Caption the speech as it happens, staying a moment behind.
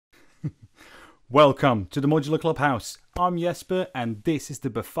Welcome to the Modular Clubhouse. I'm Jesper and this is the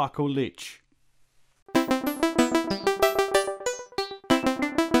Befaco Lich.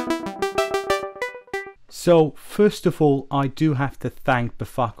 So first of all, I do have to thank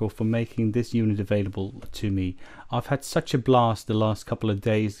Befaco for making this unit available to me. I've had such a blast the last couple of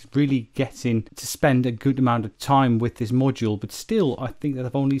days, really getting to spend a good amount of time with this module, but still I think that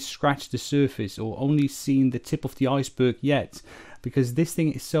I've only scratched the surface or only seen the tip of the iceberg yet, because this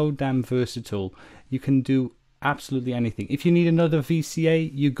thing is so damn versatile. You can do absolutely anything. If you need another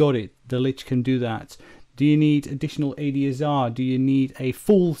VCA, you got it. The Lich can do that. Do you need additional ADSR? Do you need a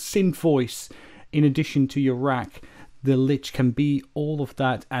full synth voice? In addition to your rack, the Lich can be all of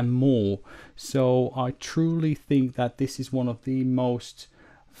that and more. So I truly think that this is one of the most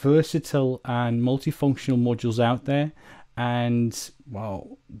versatile and multifunctional modules out there. And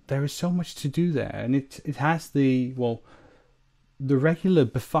well, there is so much to do there, and it has the regular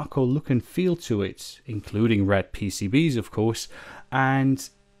Befaco look and feel to it, including red PCBs of course, and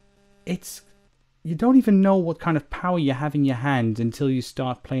you don't even know what kind of power you have in your hand until you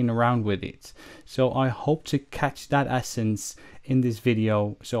start playing around with it. So I hope to catch that essence in this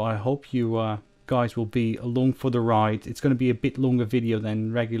video. So I hope you guys will be along for the ride. It's going to be a bit longer video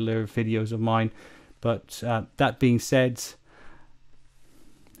than regular videos of mine. But that being said,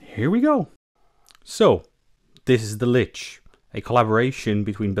 here we go. So this is the Lich, a collaboration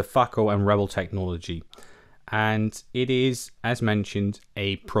between Befaco and Rebel Technology. And it is, as mentioned,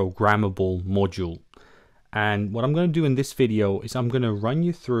 a programmable module. And what I'm going to do in this video is I'm going to run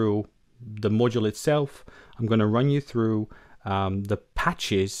you through the module itself. I'm going to run you through the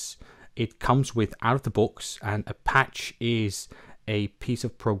patches it comes with out of the box. And a patch is a piece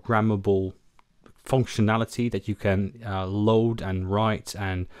of programmable functionality that you can load and write,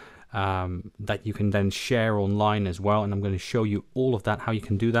 and that you can then share online as well. And I'm going to show you all of that, how you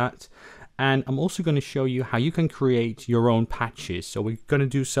can do that. And I'm also going to show you how you can create your own patches. So we're going to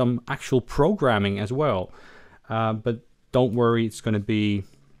do some actual programming as well. But don't worry, it's going to be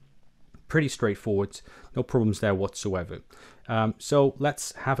pretty straightforward. No problems there whatsoever. So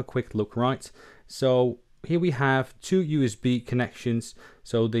let's have a quick look, right? So here we have two USB connections.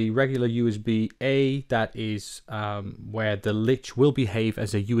 So the regular USB A, that is where the Lich will behave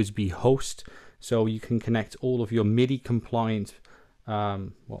as a USB host. So you can connect all of your MIDI compliant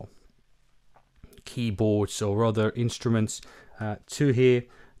keyboards or other instruments to here.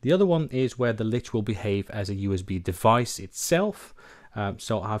 The other one is where the Lich will behave as a USB device itself.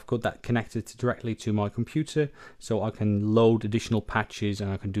 So I've got that connected directly to my computer, so I can load additional patches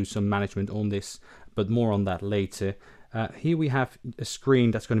and I can do some management on this, but more on that later. Here we have a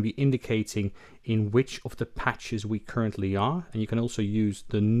screen that's going to be indicating in which of the patches we currently are, and you can also use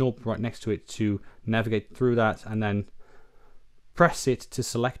the knob right next to it to navigate through that and then press it to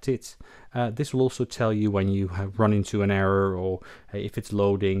select it. This will also tell you when you have run into an error or if it's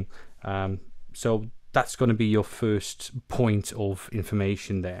loading. So that's going to be your first point of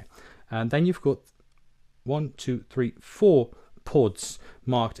information there. And then you've got 4 pods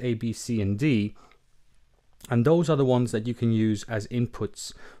marked A, B, C, and D. And those are the ones that you can use as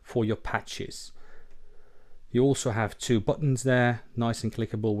inputs for your patches. You also have 2 buttons there, nice and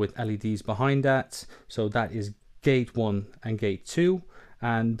clickable with LEDs behind that. So that is gate 1 and gate 2,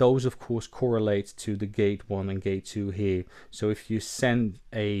 and those of course correlate to the gate 1 and gate 2 here. So if you send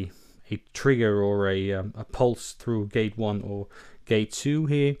a trigger or a pulse through gate 1 or gate 2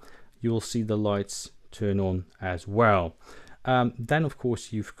 here, you'll see the lights turn on as well. Then of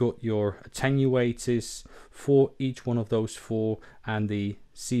course you've got your attenuators for each one of those 4 and the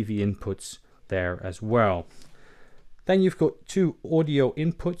CV inputs there as well. Then you've got 2 audio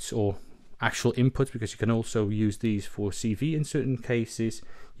inputs, or actual inputs, because you can also use these for CV in certain cases.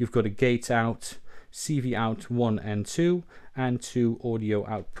 You've got a gate out, CV out 1 and 2, and 2 audio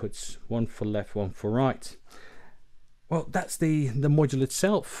outputs, 1 for left, 1 for right. Well, that's the module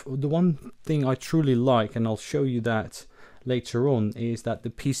itself. The one thing I truly like, and I'll show you that later on, is that the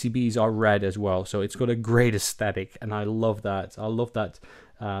PCBs are red as well. So it's got a great aesthetic, and I love that. I love that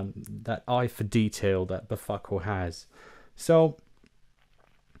that eye for detail that Befaco has. So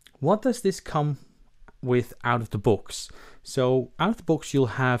what does this come with out of the box? So out of the box you'll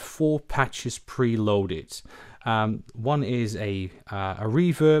have 4 patches preloaded. One is a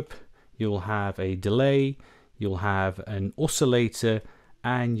reverb, you'll have a delay, you'll have an oscillator,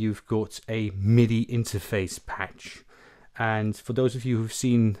 and you've got a MIDI interface patch. And for those of you who've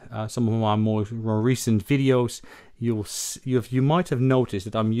seen some of my more recent videos, you might have noticed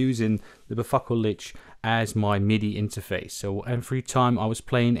that I'm using the Befaco Lich as my MIDI interface. So every time I was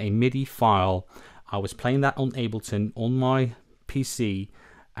playing a MIDI file, I was playing that on Ableton on my PC,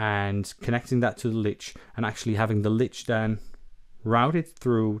 and connecting that to the lich, and actually having the lich then routed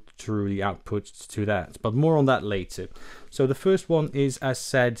through the output to that. But more on that later. So the first one is, as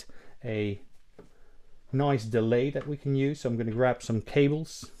said, a nice delay that we can use. So I'm going to grab some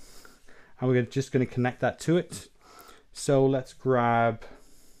cables and we're just going to connect that to it. So let's grab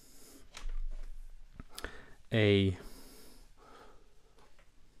a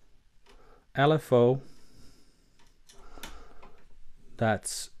LFO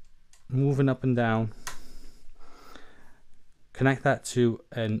that's moving up and down. Connect that to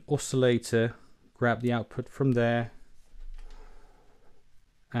an oscillator, grab the output from there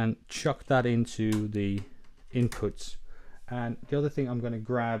and chuck that into the inputs. And the other thing I'm going to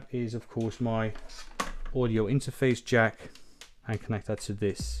grab is, of course, my audio interface jack and connect that to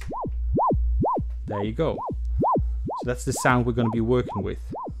this. There you go. So that's the sound we're going to be working with.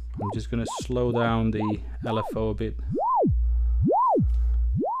 I'm just going to slow down the LFO a bit.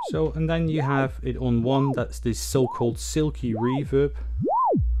 So, and then you have it on one, that's this so-called Silky Reverb.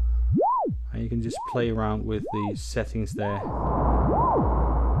 And you can just play around with the settings there.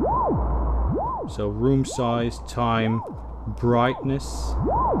 So room size, time, brightness,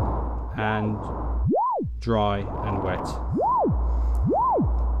 and dry and wet.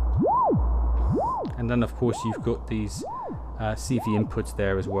 And then of course you've got these CV inputs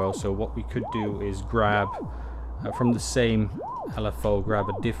there as well. So what we could do is grab from the same LFO, grab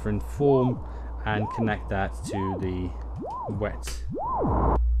a different form and connect that to the wet.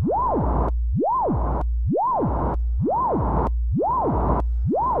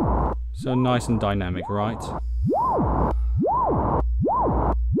 So nice and dynamic, right?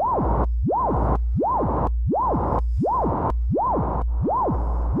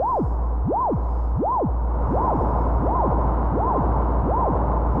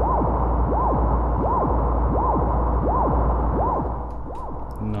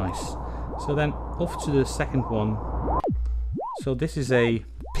 Nice. So then off to the second one. So this is a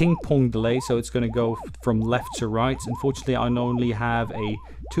ping pong delay, so it's going to go from left to right. Unfortunately, I only have a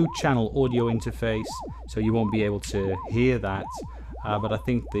 2-channel audio interface, so you won't be able to hear that. But I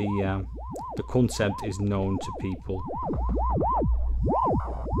think the concept is known to people.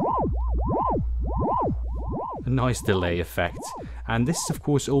 A nice delay effect, and this is of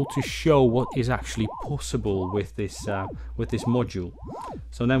course all to show what is actually possible with this module.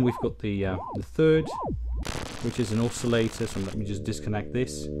 So then we've got the third, which is an oscillator. So let me just disconnect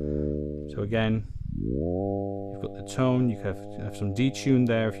this. So again, you've got the tone. You have some detune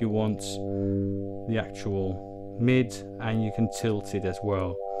there if you want the actual mid, and you can tilt it as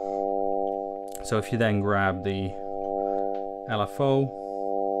well. So if you then grab the LFO.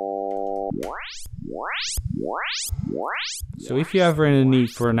 So if you're ever in a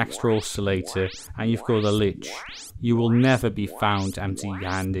need for an extra oscillator and you've got a lich, you will never be found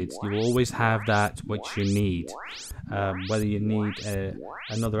empty-handed. You will always have that which you need. Whether you need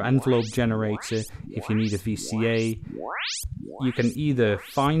another envelope generator, if you need a VCA, you can either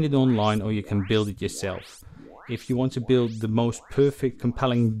find it online or you can build it yourself. If you want to build the most perfect,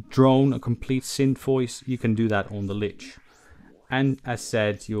 compelling drone, a complete synth voice, you can do that on the lich. And as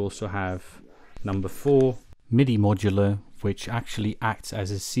said, you also have number 4, Midi Modular, which actually acts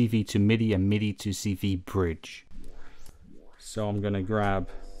as a CV to MIDI and MIDI to CV bridge. So I'm going to grab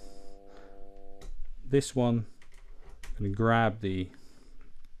this one, I'm going to grab the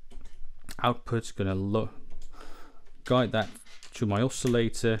output, going to guide that to my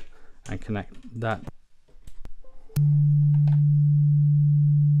oscillator and connect that.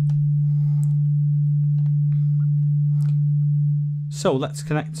 So let's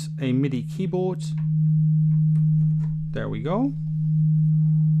connect a MIDI keyboard. There we go.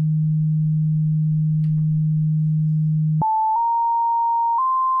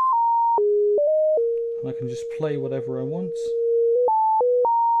 I can just play whatever I want.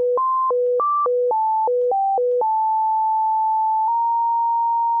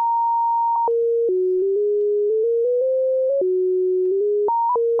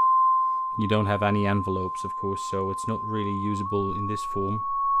 You don't have any envelopes, of course, so it's not really usable in this form.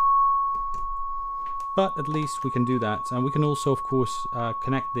 But at least we can do that, and we can also, of course,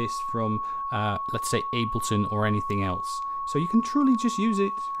 connect this from, let's say, Ableton or anything else. So you can truly just use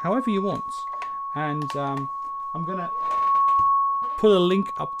it however you want. And I'm gonna put a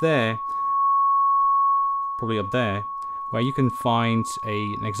link up there, probably up there, where you can find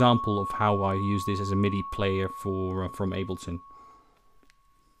an example of how I use this as a MIDI player from Ableton.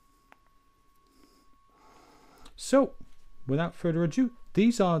 So, without further ado,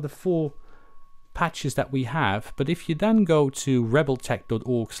 these are the 4 patches that we have. But if you then go to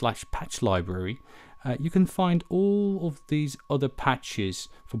rebeltech.org/patch library, you can find all of these other patches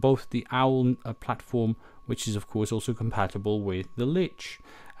for both the Owl platform, which is of course also compatible with the Lich,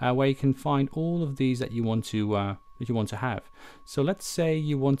 where you can find all of these that you want to have. So let's say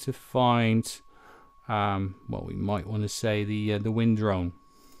you want to find, well, we might want to say the wind drone.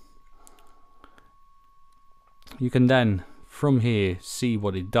 You can then from here see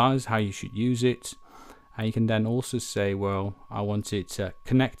what it does, how you should use it, and you can then also say, well, I want it to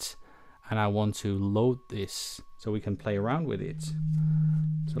connect and I want to load this so we can play around with it.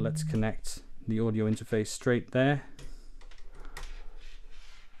 So let's connect the audio interface straight there,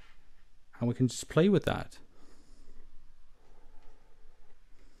 and we can just play with that.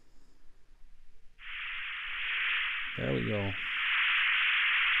 There we go.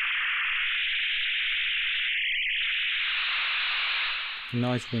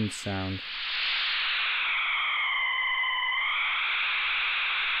 Nice wind sound.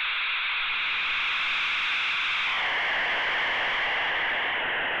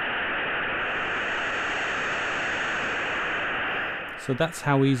 So that's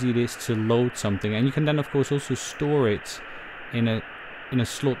how easy it is to load something, and you can then of course also store it in a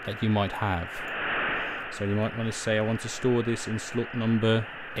slot that you might have. So you might want to say, I want to store this in slot number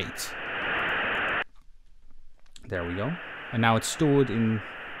 8. There we go. And now it's stored in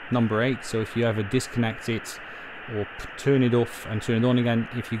number 8, so if you ever disconnect it or turn it off and turn it on again,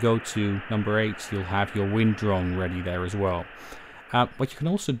 if you go to number 8, you'll have your wind drone ready there as well. What you can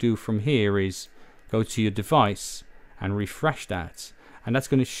also do from here is go to your device and refresh that, and that's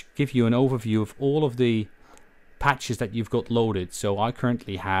going to give you an overview of all of the patches that you've got loaded. So I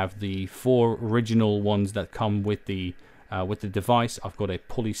currently have the 4 original ones that come with the device. I've got a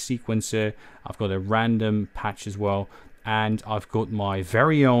pulley sequencer, I've got a random patch as well, and I've got my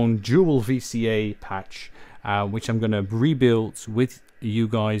very own dual VCA patch, which I'm going to rebuild with you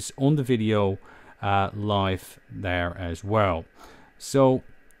guys on the video live there as well. So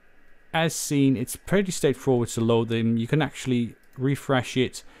as seen, it's pretty straightforward to load them. You can actually refresh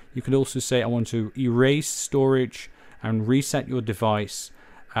it. You can also say, I want to erase storage and reset your device.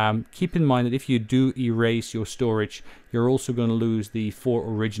 Keep in mind that if you do erase your storage, you're also going to lose the 4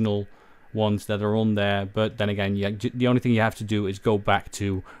 original ones that are on there. But then again, the only thing you have to do is go back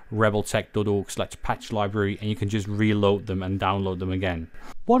to rebeltech.org/patch library, and you can just reload them and download them again.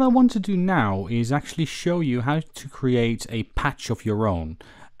 What I want to do now is actually show you how to create a patch of your own.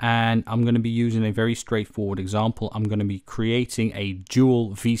 And I'm going to be using a very straightforward example. I'm going to be creating a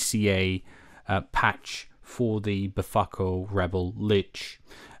dual VCA patch for the Befaco Rebel Lich.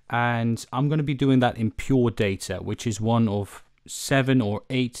 And I'm going to be doing that in Pure Data, which is one of 7 or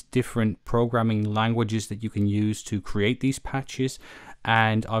 8 different programming languages that you can use to create these patches.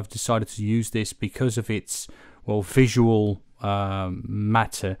 And I've decided to use this because of its, well, visual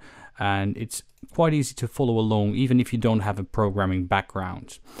matter, and it's quite easy to follow along even if you don't have a programming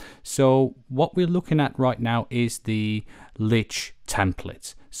background. So what we're looking at right now is the Lich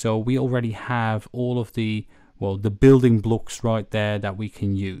template. So we already have all of the, well, the building blocks right there that we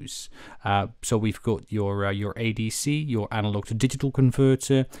can use. So we've got your ADC, your analog to digital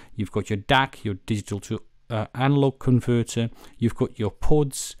converter. You've got your DAC, your digital to analog converter. You've got your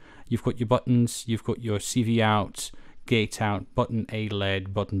pods. You've got your buttons. You've got your CV out, gate out, button A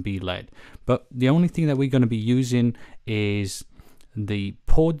LED, button B LED. But the only thing that we're going to be using is the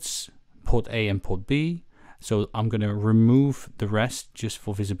pods, pod A and pod B. So I'm going to remove the rest just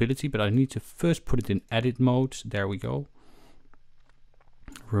for visibility, but I need to first put it in edit mode. There we go.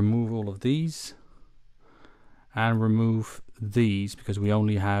 Remove all of these and remove these because we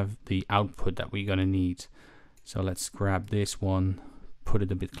only have the output that we're going to need. So let's grab this one, put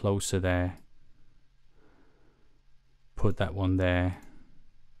it a bit closer there. Put that one there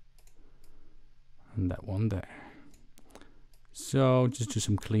and that one there. So just do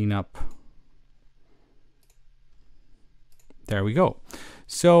some cleanup. There we go.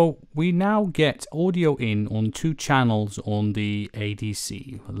 So we now get audio in on 2 channels on the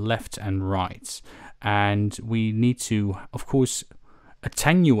ADC, left and right, and we need to, of course,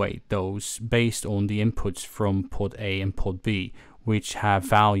 attenuate those based on the inputs from pod A and pod B, which have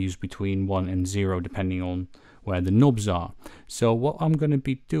values between 1 and 0 depending on where the knobs are. So what I'm going to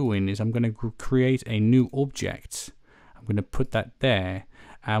be doing is I'm going to create a new object. I'm going to put that there,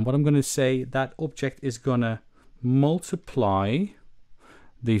 and what I'm going to say, that object is going to multiply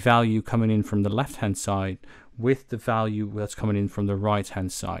the value coming in from the left hand side with the value that's coming in from the right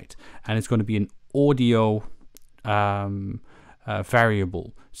hand side, and it's going to be an audio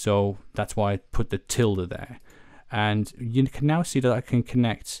variable. So that's why I put the tilde there, and you can now see that I can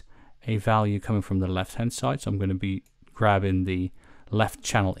connect a value coming from the left hand side. So I'm going to be grabbing the left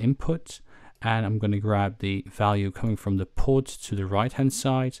channel input, and I'm going to grab the value coming from the pod to the right hand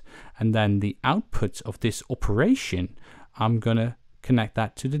side, and then the output of this operation, I'm going to connect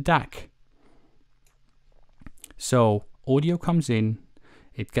that to the DAC. So audio comes in,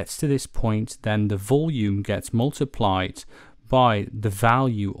 it gets to this point, then the volume gets multiplied by the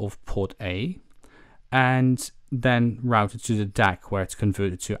value of pod A, and then routed to the DAC where it's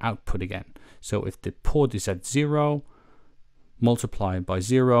converted to output again. So if the pod is at 0, multiplied by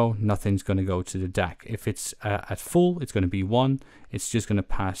 0, nothing's going to go to the DAC. If it's at full, it's going to be 1. It's just going to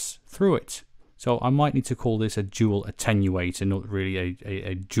pass through it. So I might need to call this a dual attenuator, not really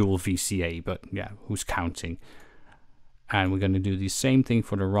a dual VCA, but yeah, who's counting? And we're going to do the same thing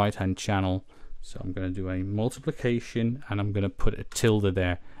for the right hand channel. So I'm going to do a multiplication, and I'm going to put a tilde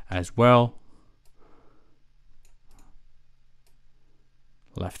there as well.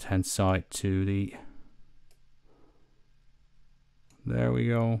 Left hand side to the, there we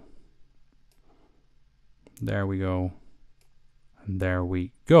go, there we go, and there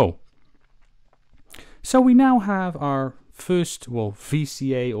we go. So we now have our first, well,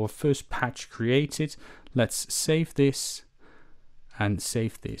 VCA or first patch created. Let's save this and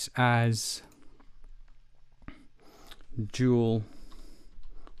save this as dual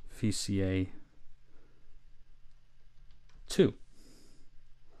VCA 2.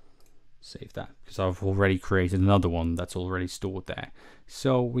 Save that because I've already created another one that's already stored there.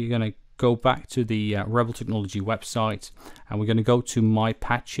 So we're going to go back to the Rebel Technology website, and we're going to go to My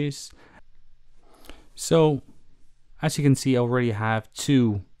Patches. So as you can see, I already have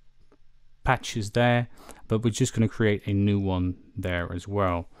 2 patches there, but we're just going to create a new one there as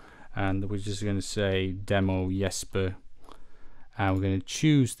well. And we're just going to say demo Jesper, and we're going to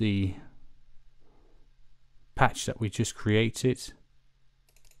choose the patch that we just created.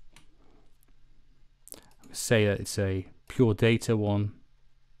 Say that it's a pure data one.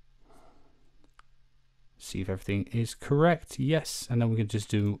 See if everything is correct. Yes, and then we can just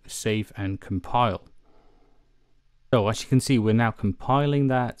do save and compile. So as you can see, we're now compiling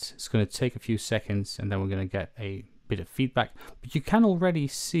that. It's going to take a few seconds, and then we're going to get a bit of feedback. But you can already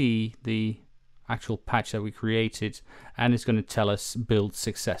see the actual patch that we created, and it's going to tell us build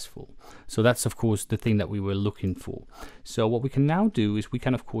successful. So that's of course the thing that we were looking for. So what we can now do is we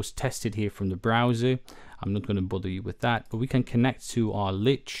can of course test it here from the browser. I'm not going to bother you with that, but we can connect to our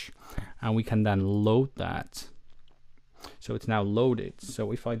Lich, and we can then load that. So it's now loaded.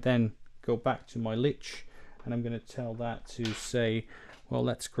 So if I then go back to my Lich, and I'm going to tell that to say, well,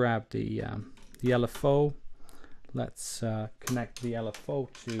 let's grab the LFO. Let's connect the LFO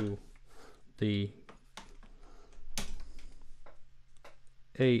to the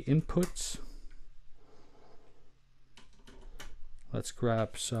A inputs. Let's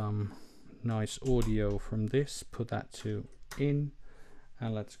grab some nice audio from this, put that to in,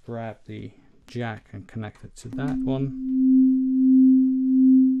 and let's grab the jack and connect it to that one.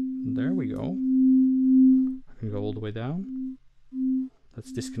 There we go. I can go all the way down.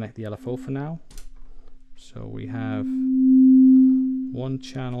 Let's disconnect the LFO for now. So we have 1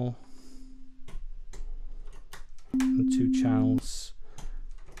 channel and 2 channels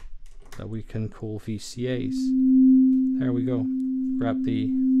that we can call VCAs. There we go. Grab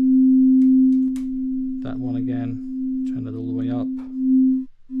that one again, turn it all the way up.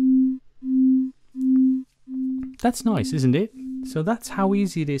 That's nice, isn't it? So that's how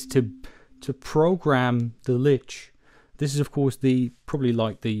easy it is to program the Lich. This is of course probably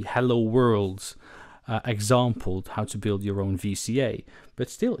like the Hello World example, how to build your own VCA, but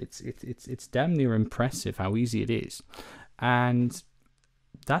still it's damn near impressive how easy it is. And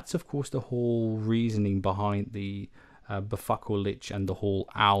that's of course the whole reasoning behind the Befaco Lich and the whole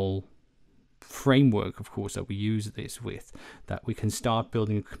OWL framework, of course, that we use this with, that we can start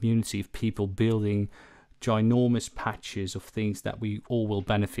building a community of people building ginormous patches of things that we all will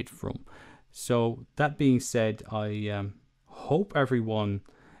benefit from. So that being said, I hope everyone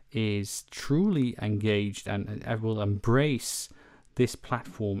is truly engaged and will embrace this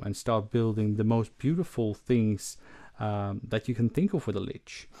platform and start building the most beautiful things that you can think of with a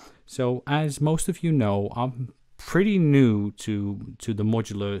Lich. So as most of you know, I'm pretty new to the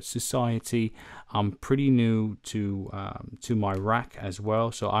modular society. I'm pretty new to my rack as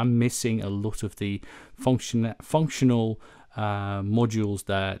well, so I'm missing a lot of the functional modules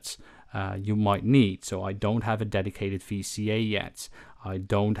that you might need. So I don't have a dedicated VCA yet. I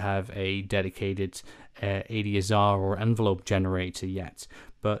don't have a dedicated ADSR or envelope generator yet.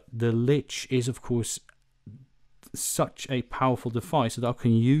 But the Lich is of course such a powerful device that I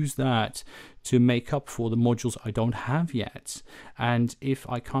can use that to make up for the modules I don't have yet. And if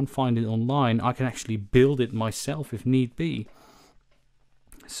I can't find it online, I can actually build it myself if need be.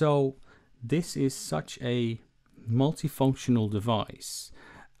 So this is such a multifunctional device.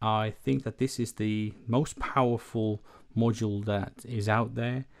 I think that this is the most powerful module that is out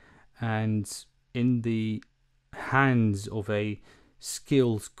there, and in the hands of a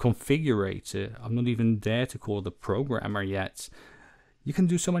skilled configurator, I'm not even there to call the programmer yet, you can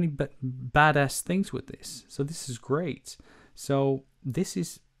do so many badass things with this. So this is great. So this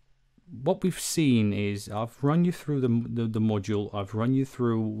is what we've seen. Is I've run you through the module, I've run you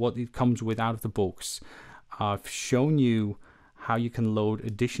through what it comes with out of the box, I've shown you how you can load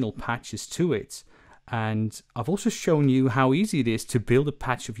additional patches to it, and I've also shown you how easy it is to build a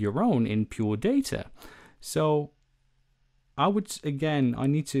patch of your own in pure data. So I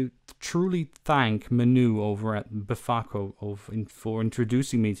need to truly thank Manu over at Befaco for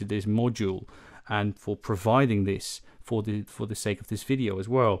introducing me to this module and for providing this for the sake of this video as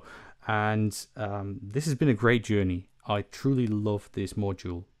well. And this has been a great journey. I truly love this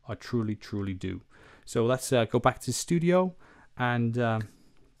module. I truly do. So let's go back to the studio and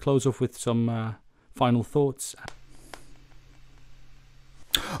close off with some final thoughts.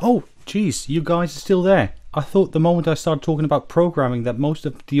 Oh, geez, you guys are still there. I thought the moment I started talking about programming that most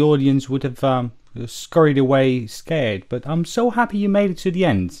of the audience would have scurried away scared, but I'm so happy you made it to the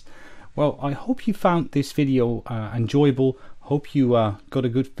end. Well, I hope you found this video enjoyable. Hope you got a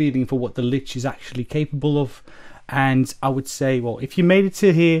good feeling for what the Lich is actually capable of. And I would say, well, if you made it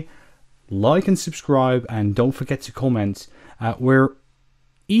to here, like and subscribe, and don't forget to comment. We're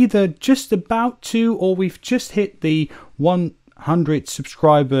either just about to, or we've just hit the 100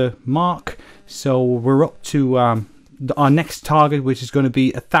 subscriber mark, so we're up to our next target, which is going to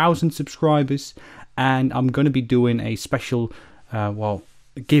be 1,000 subscribers, and I'm going to be doing a special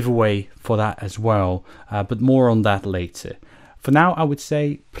giveaway for that as well, but more on that later. For now, I would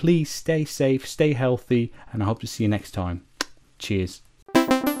say please stay safe, stay healthy, and I hope to see you next time. Cheers.